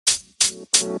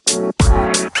Welcome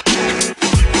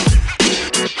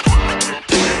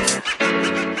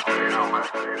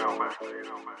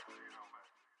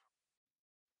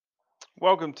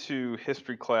to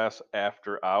History Class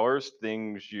After Hours,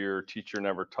 things your teacher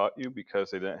never taught you because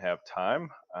they didn't have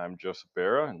time. I'm Joseph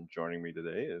Barra, and joining me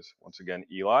today is once again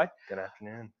Eli. Good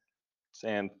afternoon.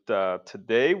 And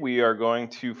today we are going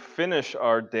to finish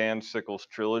our Dan Sickles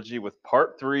trilogy with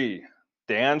part 3.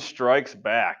 Dan Strikes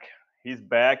Back. He's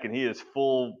back and he is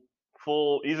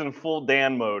he's in full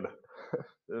Dan mode,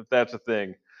 if that's a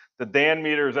thing. The Dan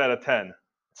meter is at a 10.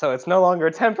 So it's no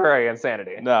longer temporary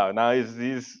insanity. No, now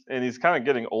he's kind of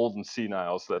getting old and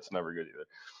senile, so that's never good either.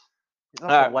 He's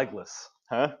also legless.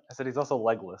 Huh? I said he's also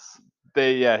legless.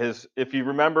 If you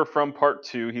remember from part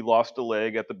 2, he lost a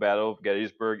leg at the Battle of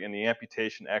Gettysburg, and the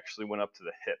amputation actually went up to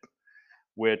the hip,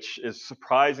 which is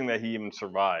surprising that he even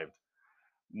survived.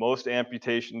 Most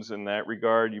amputations in that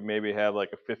regard, you maybe have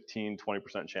like a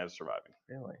 15-20% chance of surviving.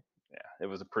 Really? Yeah, it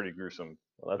was a pretty gruesome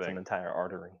Well, that's thing. an entire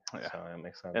artery. Yeah. So that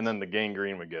makes sense. And then the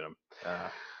gangrene would get him. Uh,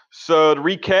 So to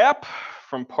recap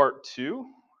from part 2,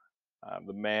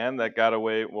 the man that got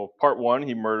away, part 1,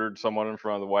 he murdered someone in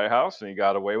front of the White House and he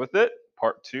got away with it.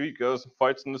 Part 2, he goes and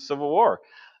fights in the Civil War,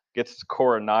 gets his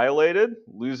corps annihilated,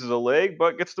 loses a leg,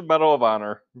 but gets the Medal of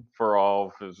Honor for all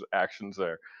of his actions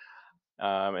there.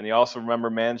 And he also,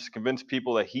 managed to convince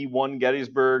people that he won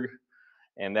Gettysburg,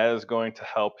 and that is going to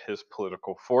help his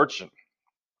political fortune.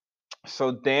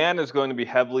 So Dan is going to be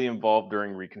heavily involved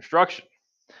during Reconstruction.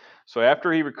 So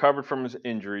after he recovered from his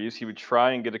injuries, he would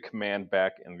try and get a command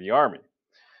back in the Army.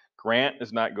 Grant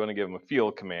is not going to give him a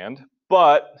field command,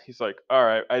 but he's like, all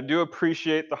right, I do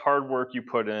appreciate the hard work you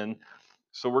put in,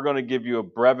 so we're going to give you a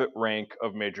brevet rank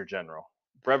of Major General.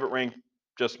 Brevet rank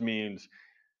just means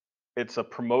it's a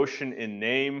promotion in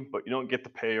name, but you don't get the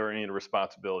pay or any of the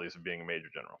responsibilities of being a Major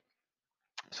General.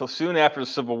 So soon after the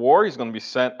Civil War, he's going to be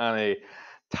sent on a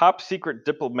top secret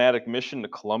diplomatic mission to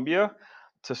Colombia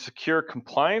to secure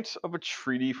compliance of a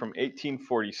treaty from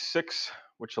 1846,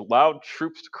 which allowed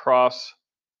troops to cross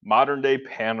modern day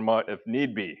Panama if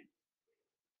need be.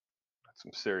 That's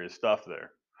some serious stuff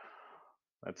there.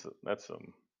 That's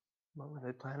some. What were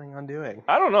they planning on doing?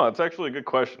 I don't know. It's actually a good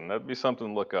question. That'd be something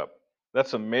to look up.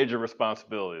 That's a major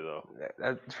responsibility,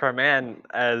 though. For a man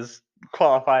as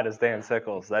qualified as Dan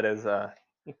Sickles, that's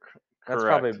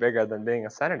probably bigger than being a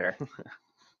senator.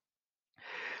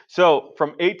 So from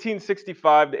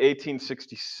 1865 to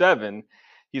 1867,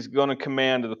 he's going to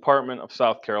command the Department of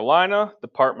South Carolina,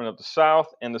 Department of the South,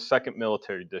 and the 2nd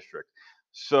Military District.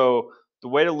 So the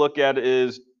way to look at it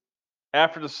is,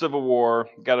 after the Civil War,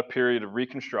 got a period of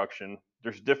Reconstruction.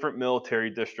 There's different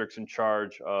military districts in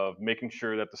charge of making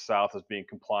sure that the South is being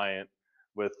compliant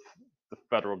with the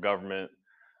federal government,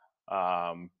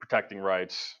 protecting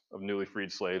rights of newly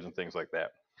freed slaves and things like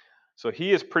that. So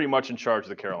he is pretty much in charge of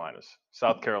the Carolinas,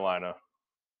 South Carolina,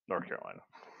 North Carolina.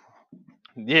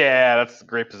 Yeah, that's a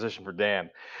great position for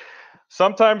Dan.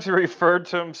 Sometimes he referred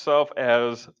to himself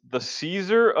as the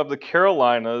Caesar of the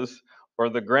Carolinas or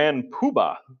the Grand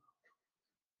Poobah.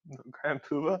 Grand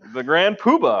Poobah? The Grand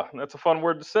Poobah. That's a fun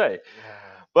word to say. Yeah.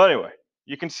 But anyway,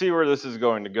 you can see where this is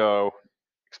going to go,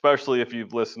 especially if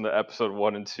you've listened to episode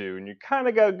 1 and 2, and you kind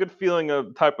of got a good feeling of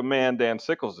the type of man Dan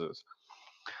Sickles is.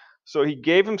 So he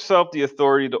gave himself the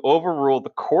authority to overrule the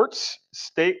courts,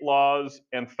 state laws,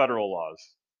 and federal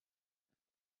laws.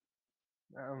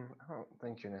 I don't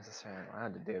think you're necessarily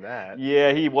allowed to do that.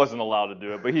 Yeah, he wasn't allowed to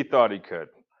do it, but he thought he could.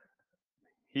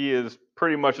 He is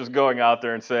pretty much just going out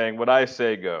there and saying, what I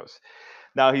say goes.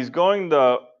 Now, he's going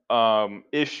to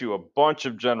issue a bunch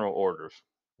of general orders.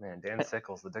 Man, Dan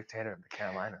Sickles, the dictator of the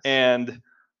Carolinas. And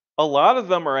a lot of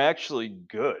them are actually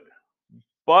good.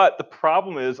 But the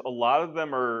problem is a lot of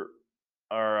them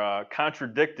are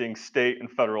contradicting state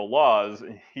and federal laws.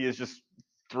 He is just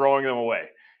throwing them away,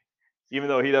 even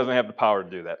though he doesn't have the power to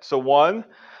do that. So one,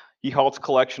 he halts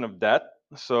collection of debt.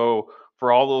 So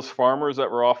for all those farmers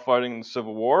that were off fighting in the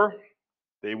Civil War,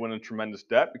 they went in tremendous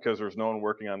debt because there was no one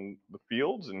working on the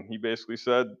fields. And he basically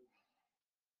said,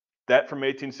 debt from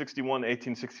 1861 to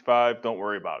 1865, don't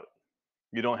worry about it.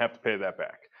 You don't have to pay that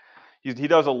back. He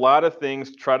does a lot of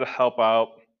things to try to help out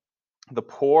the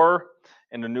poor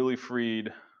and the newly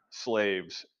freed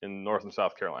slaves in North and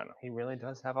South Carolina. He really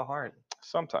does have a heart.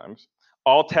 Sometimes.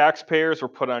 All taxpayers were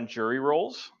put on jury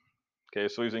rolls. Okay,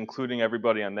 so he's including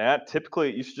everybody on that. Typically,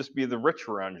 it used to just be the rich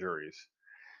were on juries.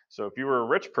 So if you were a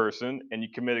rich person and you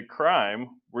committed crime,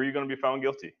 were you going to be found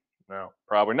guilty? No.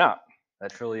 Probably not.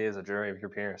 That truly is a jury of your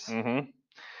peers. Mm-hmm.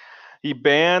 He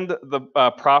banned the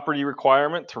property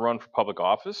requirement to run for public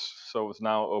office, so it was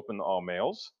now open to all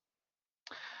males.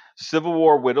 Civil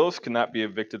War widows cannot be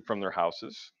evicted from their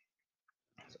houses.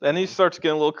 Then he starts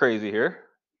getting a little crazy here.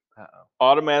 Uh-oh.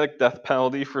 Automatic death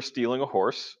penalty for stealing a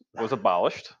horse was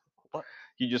abolished. What?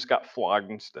 He just got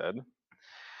flogged instead.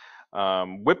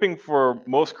 Whipping for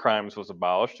most crimes was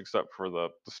abolished, except for the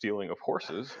stealing of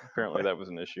horses. Apparently, that was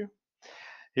an issue.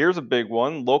 Here's a big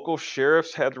one. Local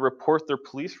sheriffs had to report their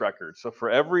police records. So for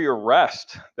every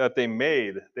arrest that they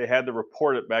made, they had to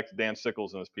report it back to Dan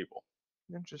Sickles and his people.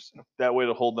 Interesting. That way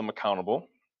to hold them accountable.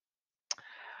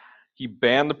 He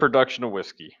banned the production of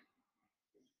whiskey.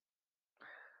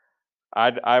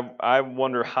 I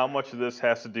wonder how much of this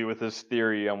has to do with his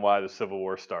theory on why the Civil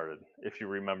War started, if you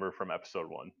remember from episode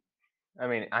 1. I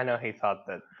mean, I know he thought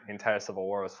that the entire Civil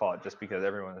War was fought just because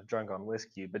everyone was drunk on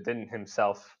whiskey, but didn't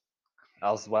himself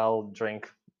as well drink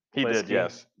He did, whiskey?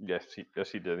 yes. Yes,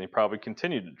 he did. And he probably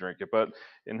continued to drink it, but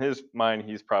in his mind,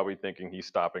 he's probably thinking he's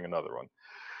stopping another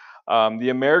one. The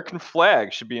American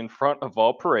flag should be in front of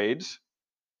all parades,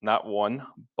 not one,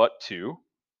 but two.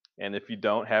 And if you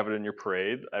don't have it in your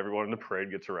parade, everyone in the parade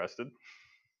gets arrested.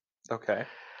 Okay.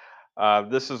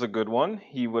 This is a good one.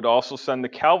 He would also send the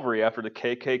cavalry after the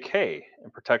KKK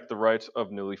and protect the rights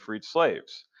of newly freed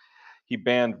slaves. He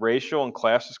banned racial and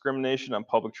class discrimination on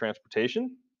public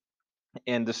transportation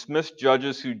and dismissed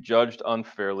judges who judged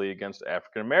unfairly against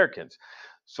African Americans.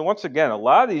 So, once again, a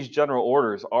lot of these general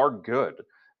orders are good.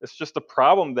 It's just the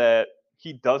problem that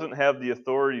he doesn't have the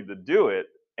authority to do it,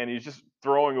 and he's just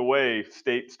throwing away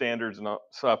state standards and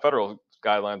federal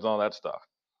guidelines and all that stuff.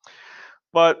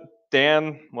 But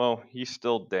Dan, well, he's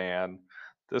still Dan.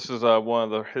 This is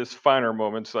one of his finer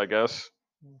moments, I guess,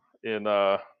 in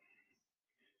the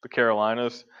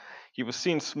Carolinas. He was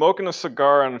seen smoking a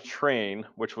cigar on a train,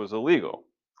 which was illegal.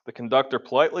 The conductor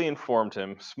politely informed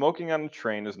him smoking on the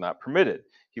train is not permitted.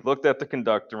 He looked at the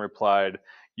conductor and replied,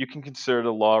 "You can consider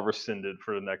the law rescinded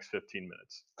for the next 15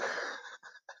 minutes."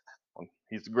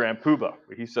 He's the grand poobah.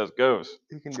 What he says goes.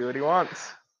 He can do what he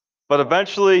wants. But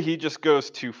eventually, he just goes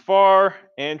too far.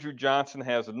 Andrew Johnson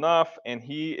has enough, and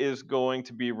he is going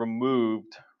to be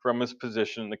removed from his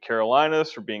position in the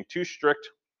Carolinas for being too strict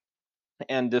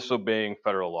and disobeying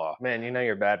federal law. Man, you know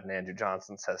you're bad when Andrew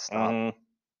Johnson says stop. Mhm.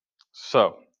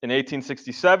 So, in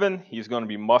 1867, he's going to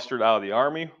be mustered out of the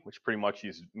army, which pretty much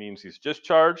means he's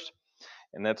discharged.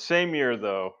 And that same year,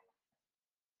 though,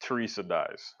 Teresa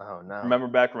dies. Oh no. Remember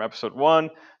back from episode 1,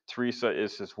 Teresa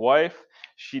is his wife.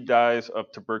 She dies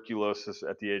of tuberculosis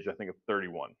at the age, I think, of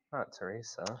 31. Not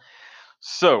Teresa.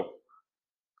 So,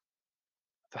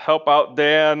 to help out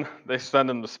Dan, they send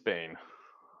him to Spain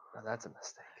Oh, that's a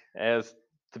mistake. as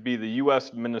to be the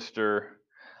U.S. minister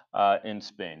in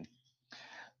Spain.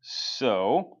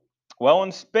 So, while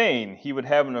in Spain, he would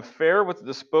have an affair with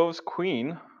the deposed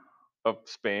queen of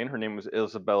Spain. Her name was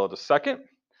Isabella II.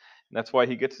 And that's why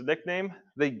he gets the nickname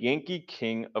the Yankee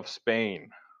King of Spain.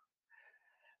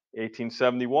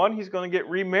 1871, he's going to get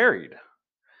remarried.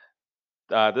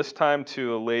 This time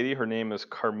to a lady, her name is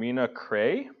Carmina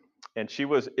Cray, and she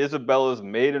was Isabella's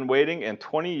maid in waiting and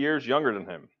 20 years younger than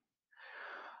him.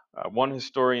 One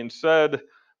historian said,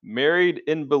 married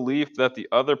in belief that the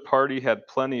other party had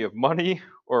plenty of money,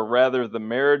 or rather, the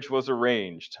marriage was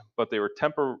arranged, but they were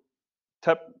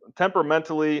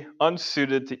temperamentally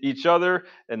unsuited to each other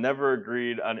and never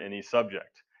agreed on any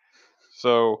subject.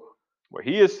 So, what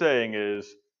he is saying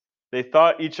is they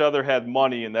thought each other had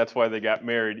money, and that's why they got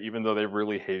married, even though they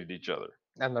really hated each other.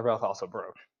 And they're both also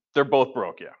broke. They're both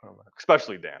broke, yeah, Oh,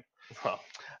 especially Dan. well.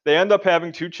 They end up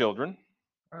having 2 children,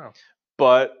 Oh.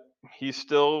 but he's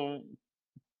still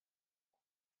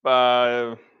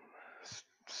uh,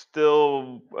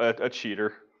 still a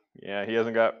cheater. Yeah, he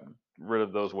hasn't got rid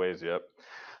of those ways yet.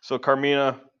 So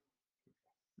Carmina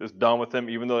is done with him,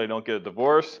 even though they don't get a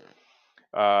divorce.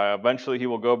 Eventually, he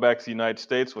will go back to the United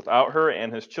States without her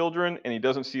and his children, and he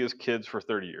doesn't see his kids for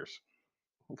 30 years.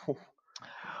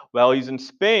 While he's in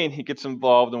Spain, he gets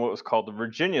involved in what was called the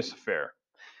Virginius Affair.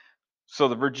 So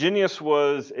the Virginius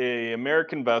was an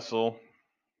American vessel,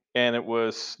 and it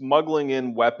was smuggling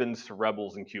in weapons to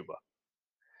rebels in Cuba.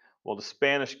 Well, the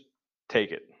Spanish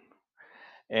take it,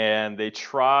 and they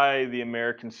try the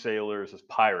American sailors as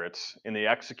pirates, and they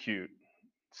execute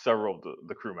several of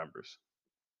the crew members.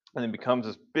 And it becomes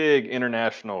this big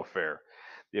international affair.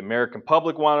 The American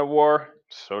public wanted war,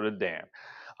 so did Dan.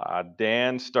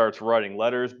 Dan starts writing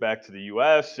letters back to the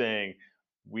U.S. saying,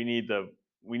 "We need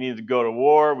to go to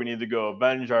war. We need to go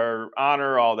avenge our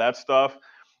honor, all that stuff."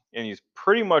 And he's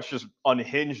pretty much just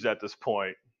unhinged at this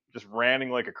point, just ranting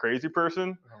like a crazy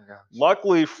person. Oh gosh.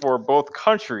 Luckily for both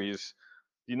countries,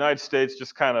 the United States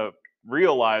just kind of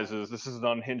realizes this is an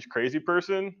unhinged crazy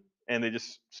person, and they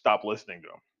just stop listening to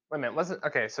him. Wait a minute, wasn't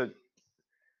okay, so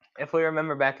If we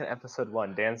remember back in episode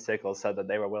 1, Dan Sickles said that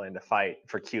they were willing to fight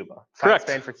for Cuba. Correct. Fight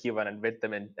Spain for Cuba and admit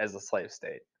them as a slave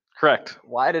state. Correct.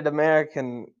 Why did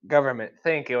American government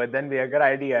think it would then be a good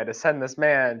idea to send this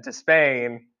man to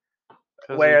Spain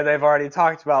where they've already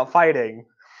talked about fighting?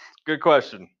 Good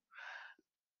question.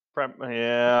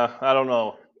 Yeah, I don't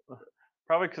know.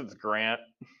 Probably because it's Grant.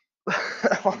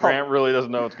 Grant really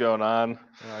doesn't know what's going on.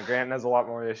 Grant has a lot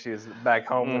more issues back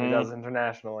home than he does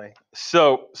internationally.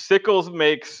 So Sickles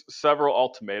makes several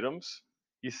ultimatums.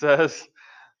 He says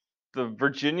the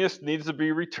Virginia needs to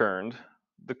be returned.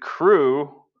 The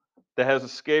crew that has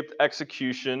escaped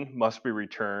execution must be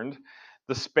returned.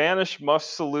 The Spanish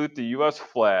must salute the U.S.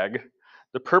 flag.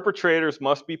 The perpetrators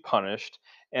must be punished,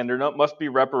 and there must be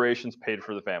reparations paid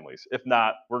for the families. If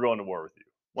not, we're going to war with you.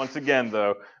 Once again,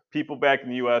 though, people back in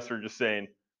the U.S. are just saying,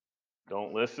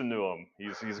 don't listen to him.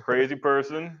 He's a crazy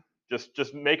person.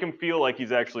 Just make him feel like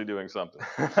he's actually doing something.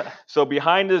 So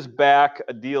behind his back,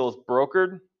 a deal is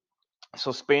brokered.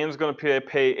 So Spain's going to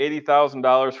pay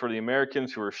 $80,000 for the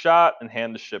Americans who were shot and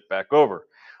hand the ship back over.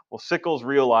 Well, Sickles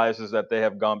realizes that they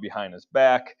have gone behind his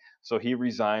back, so he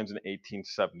resigns in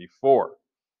 1874.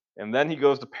 And then he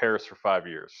goes to Paris for 5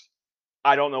 years.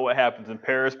 I don't know what happens in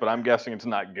Paris, but I'm guessing it's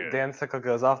not good. Dan Sickles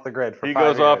goes off the grid for 5 years. He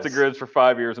goes off the grid for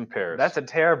 5 years in Paris. That's a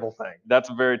terrible thing. That's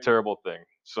a very terrible thing.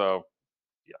 So,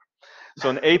 yeah. So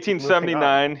in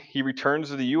 1879, he returns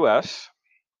to the U.S.,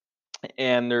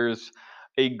 and there's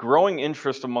a growing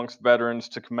interest amongst veterans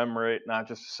to commemorate not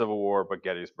just the Civil War, but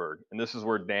Gettysburg. And this is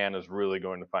where Dan is really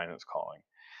going to find his calling.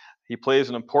 He plays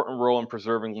an important role in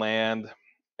preserving land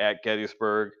at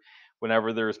Gettysburg.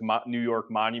 Whenever there's New York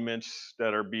monuments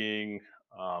that are being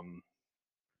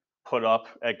put up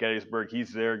at Gettysburg,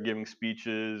 he's there giving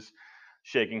speeches,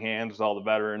 shaking hands with all the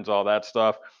veterans, all that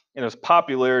stuff. And his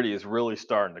popularity is really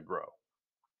starting to grow.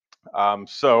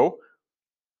 So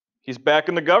he's back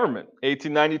in the government.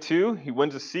 1892, he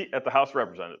wins a seat at the House of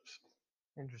Representatives.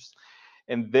 Interesting.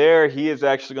 And there he is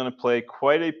actually going to play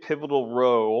quite a pivotal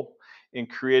role in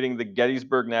creating the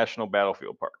Gettysburg National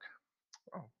Battlefield Park.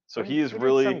 Oh, so he's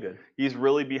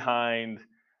really behind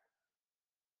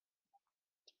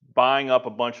buying up a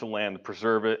bunch of land to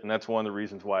preserve it, and that's one of the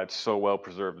reasons why it's so well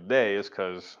preserved today, is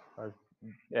because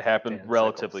it happened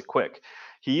relatively quick.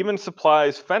 He even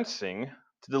supplies fencing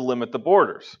to delimit the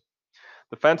borders.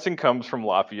 The fencing comes from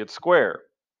Lafayette Square.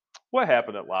 What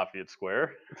happened at Lafayette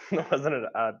Square? Wasn't it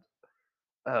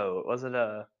was it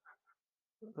a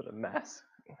mass?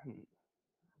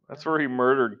 That's where he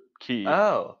murdered Key.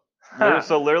 Oh.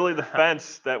 So literally the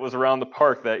fence that was around the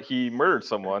park that he murdered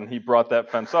someone, he brought that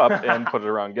fence up and put it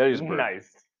around Gettysburg. Nice.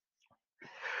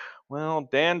 Well,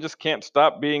 Dan just can't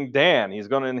stop being Dan. He's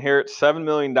going to inherit $7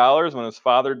 million when his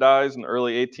father dies in the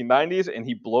early 1890s, and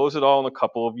he blows it all in a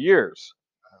couple of years.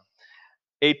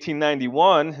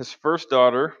 1891, his first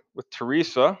daughter, with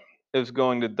Teresa, is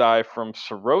going to die from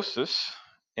cirrhosis.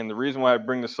 And the reason why I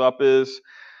bring this up is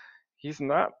he's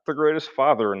not the greatest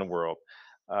father in the world.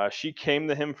 She came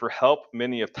to him for help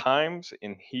many of times,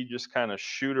 and he just kind of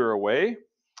shooed her away.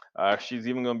 She's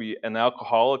even going to be an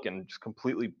alcoholic and just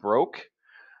completely broke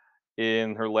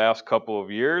in her last couple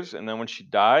of years. And then when she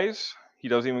dies, he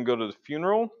doesn't even go to the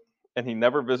funeral, and he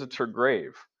never visits her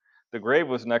grave. The grave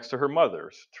was next to her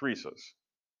mother's, Teresa's.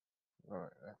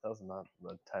 That was not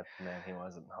the type of man he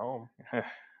was at home.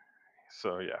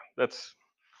 So yeah, that's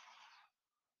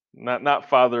not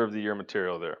father of the year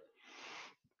material there.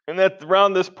 And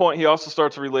around this point, he also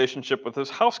starts a relationship with his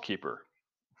housekeeper,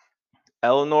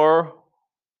 Eleanor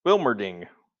Wilmerding.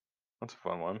 That's a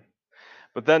fun one.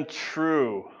 But then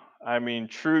true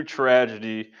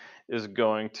tragedy is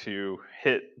going to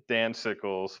hit Dan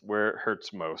Sickles where it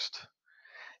hurts most.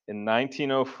 In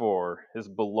 1904, his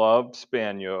beloved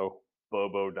Spaniel,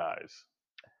 Bobo, dies.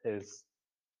 His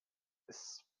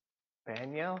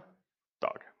Spaniel?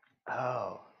 Dog.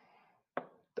 Oh.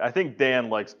 I think Dan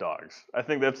likes dogs. I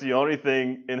think that's the only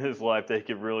thing in his life that he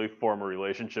could really form a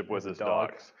relationship with his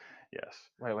dogs. Yes.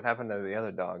 Wait, what happened to the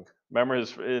other dog? Remember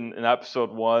in episode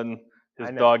 1, his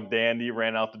dog Dandy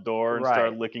ran out the door and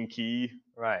started licking Key.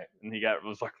 Right. And that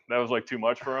was like too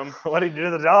much for him. What did he do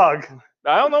to the dog?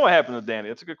 I don't know what happened to Dandy.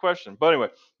 That's a good question. But anyway,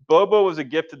 Bobo was a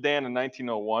gift to Dan in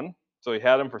 1901. So he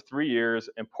had him for 3 years,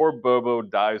 and poor Bobo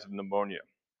dies of pneumonia.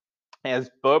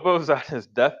 As Bobo's on his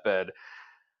deathbed,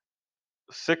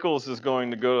 Sickles is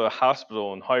going to go to the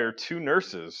hospital and hire 2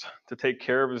 nurses to take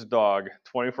care of his dog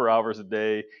 24 hours a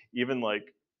day, even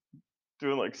like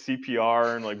doing like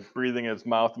CPR and like breathing in his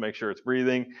mouth to make sure it's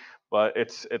breathing. But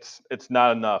it's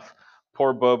not enough.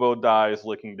 Poor Bobo dies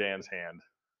licking Dan's hand.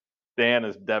 Dan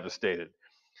is devastated.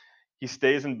 He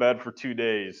stays in bed for 2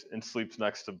 days and sleeps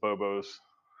next to Bobo's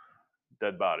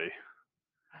dead body.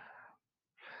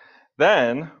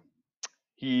 Then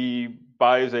he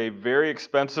buys a very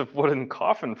expensive wooden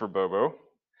coffin for Bobo,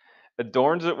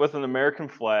 adorns it with an American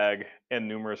flag and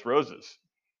numerous roses.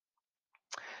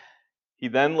 He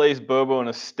then lays Bobo in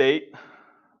a state,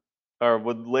 or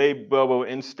would lay Bobo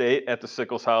in state at the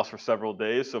Sickles house for several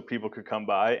days so people could come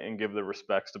by and give their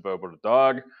respects to Bobo the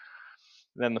dog.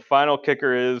 Then the final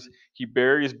kicker is he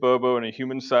buries Bobo in a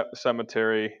human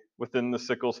cemetery within the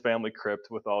Sickles family crypt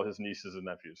with all his nieces and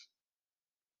nephews.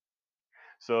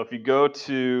 So if you go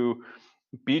to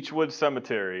Beechwood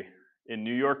Cemetery in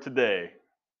New York today,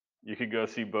 you could go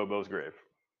see Bobo's grave.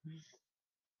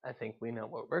 I think we know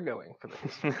what we're going for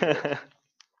this. We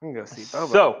can go see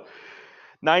Bobo. So,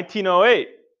 1908,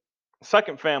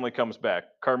 second family comes back,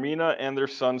 Carmina and their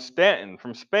son Stanton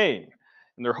from Spain,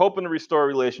 and they're hoping to restore a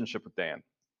relationship with Dan.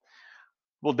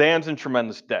 Well, Dan's in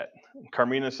tremendous debt.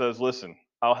 Carmina says, listen,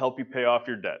 I'll help you pay off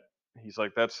your debt. He's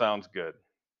like, that sounds good.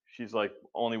 She's like,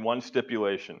 only one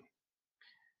stipulation.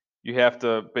 You have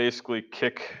to basically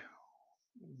kick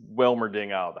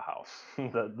Wilmerding out of the house.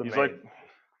 He's He's like,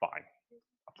 fine,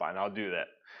 I'll do that.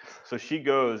 So she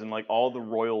goes and like all the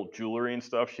royal jewelry and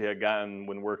stuff she had gotten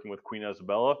when working with Queen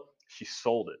Isabella, she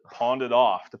sold it, pawned it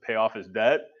off to pay off his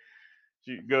debt.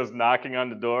 She goes knocking on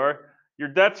the door. Your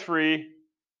debt's free.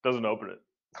 Doesn't open it.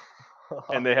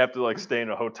 And they have to like stay in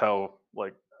a hotel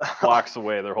like blocks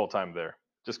away their whole time there.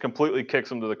 Just completely kicks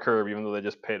them to the curb even though they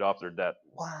just paid off their debt.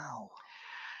 Wow.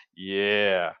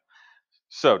 Yeah.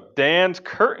 So Dan's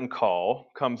curtain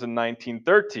call comes in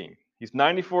 1913. He's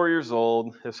 94 years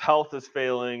old. His health is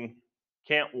failing.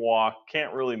 Can't walk.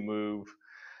 Can't really move.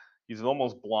 He's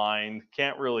almost blind.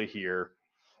 Can't really hear.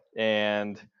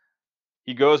 And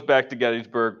he goes back to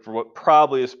Gettysburg for what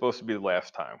probably is supposed to be the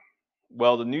last time.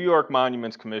 Well, the New York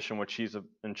Monuments Commission, which he's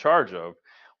in charge of,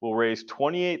 will raise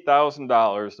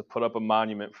 $28,000 to put up a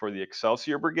monument for the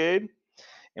Excelsior Brigade.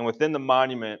 And within the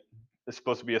monument is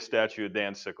supposed to be a statue of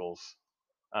Dan Sickles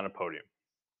on a podium.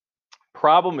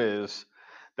 Problem is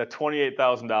that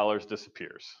 $28,000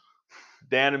 disappears.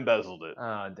 Dan embezzled it.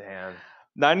 Oh, Dan.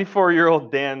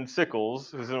 94-year-old Dan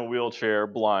Sickles, who's in a wheelchair,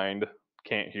 blind,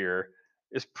 can't hear,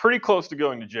 is pretty close to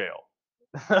going to jail.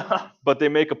 But they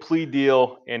make a plea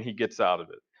deal and he gets out of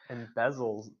it.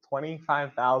 Embezzles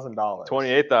 $25,000.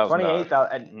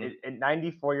 $28,000. At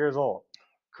 94 years old.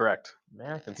 Correct.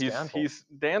 American Scoundrel.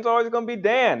 Dan's always going to be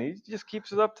Dan. He just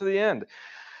keeps it up to the end.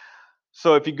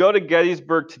 So if you go to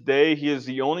Gettysburg today, he is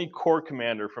the only corps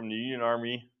commander from the Union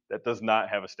Army that does not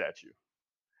have a statue.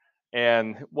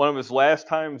 And one of his last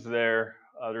times there,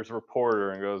 there's a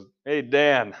reporter and goes, "Hey,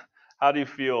 Dan, how do you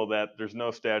feel that there's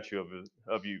no statue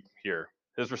of you here?"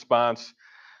 His response,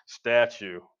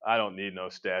 "Statue? I don't need no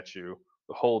statue.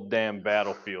 The whole damn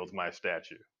battlefield's my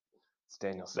statue." It's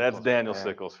Daniel Sickles. That's Daniel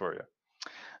Sickles for you.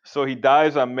 So he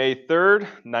dies on May 3rd,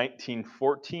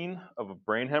 1914 of a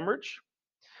brain hemorrhage.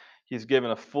 He's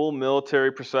given a full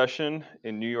military procession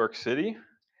in New York City.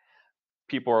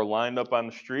 People are lined up on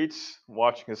the streets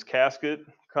watching his casket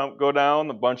go down.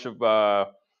 A bunch of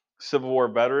Civil War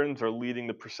veterans are leading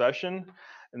the procession.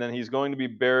 And then he's going to be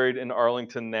buried in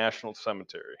Arlington National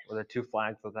Cemetery. Were there two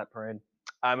flags at that parade?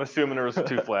 I'm assuming there was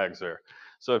two flags there.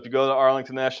 So if you go to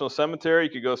Arlington National Cemetery,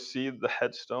 you could go see the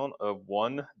headstone of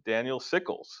one Daniel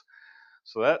Sickles.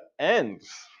 So that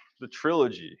ends the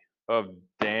trilogy of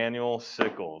Daniel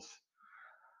Sickles,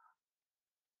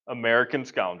 American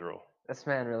Scoundrel. This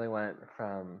man really went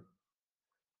from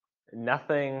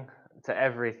nothing to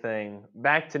everything,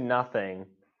 back to nothing,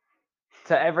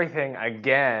 to everything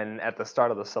again at the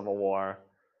start of the Civil War,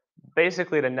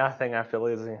 basically to nothing after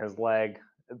losing his leg,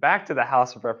 back to the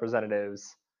House of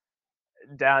Representatives,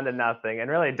 down to nothing,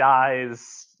 and really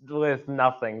dies with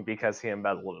nothing because he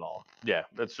embezzled it all. Yeah,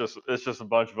 it's just a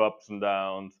bunch of ups and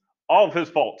downs. All of his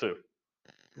fault too.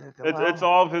 It's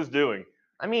all of his doing.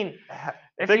 I mean,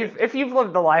 if you've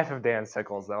lived the life of Dan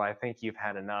Sickles, though, I think you've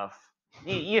had enough.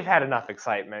 You've had enough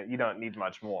excitement. You don't need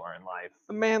much more in life.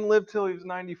 The man lived till he was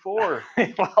 94.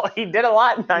 Well, he did a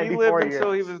lot in 94 years. He lived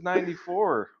until he was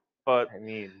 94. But I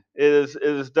mean, it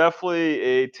is definitely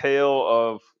a tale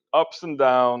of ups and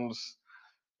downs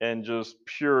and just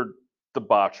pure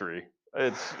debauchery.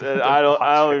 It's I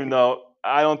don't even know.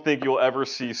 I don't think you'll ever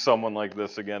see someone like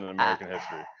this again in American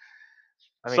history.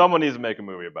 I mean, someone needs to make a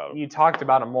movie about it. You talked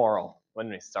about a moral when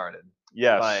we started.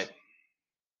 Yes.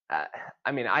 But,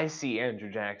 I mean, I see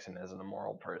Andrew Jackson as an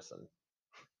immoral person.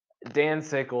 Dan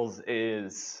Sickles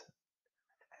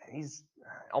he's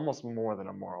almost more than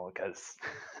immoral because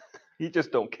he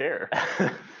just don't care.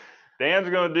 Dan's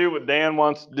going to do what Dan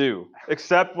wants to do,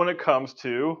 except when it comes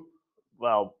to,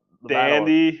 well,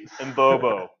 Dandy and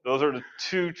Bobo. Those are the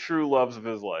two true loves of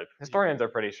his life. Historians are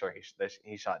pretty sure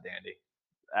he shot Dandy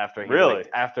after he Really? licked.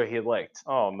 After he licked.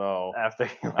 Oh no! After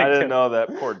he licked I didn't him. know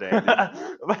that. Poor Dandy.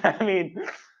 But I mean,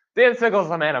 Dan Sickles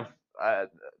is a man of.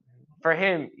 For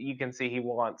him, you can see he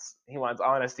wants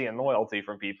honesty and loyalty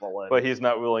from people, but he's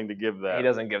not willing to give that. He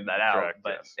doesn't give that out. Correct,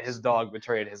 But yes. his dog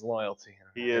betrayed his loyalty.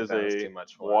 He is a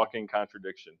walking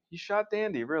contradiction. He shot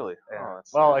Dandy, really? Yeah. Oh,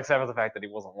 well, except for the fact that he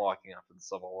wasn't walking after the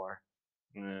Civil War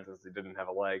yeah. because he didn't have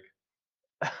a leg.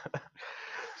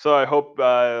 So I hope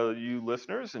you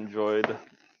listeners enjoyed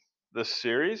this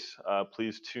series.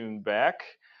 Please tune back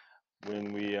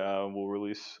when we will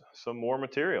release some more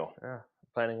material. Yeah.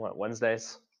 Planning what,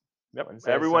 Wednesdays? Yep.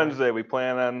 Wednesdays, Every Wednesday we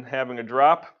plan on having a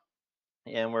drop,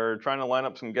 and we're trying to line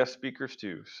up some guest speakers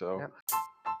too. So. Yep.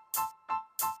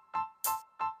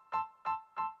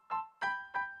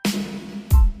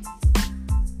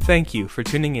 Thank you for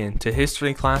tuning in to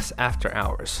History Class After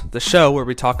Hours, the show where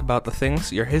we talk about the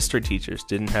things your history teachers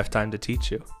didn't have time to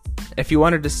teach you. If you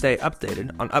wanted to stay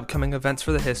updated on upcoming events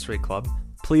for the History Club,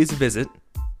 please visit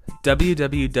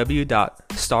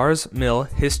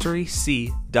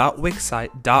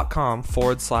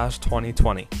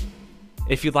www.starsmillhistoryc.wixsite.com/2020.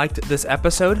 If you liked this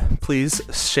episode, please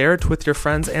share it with your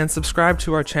friends and subscribe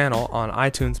to our channel on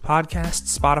iTunes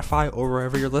Podcasts, Spotify, or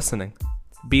wherever you're listening.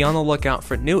 Be on the lookout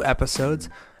for new episodes,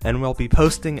 and we'll be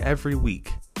posting every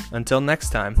week. Until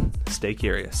next time, stay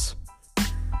curious.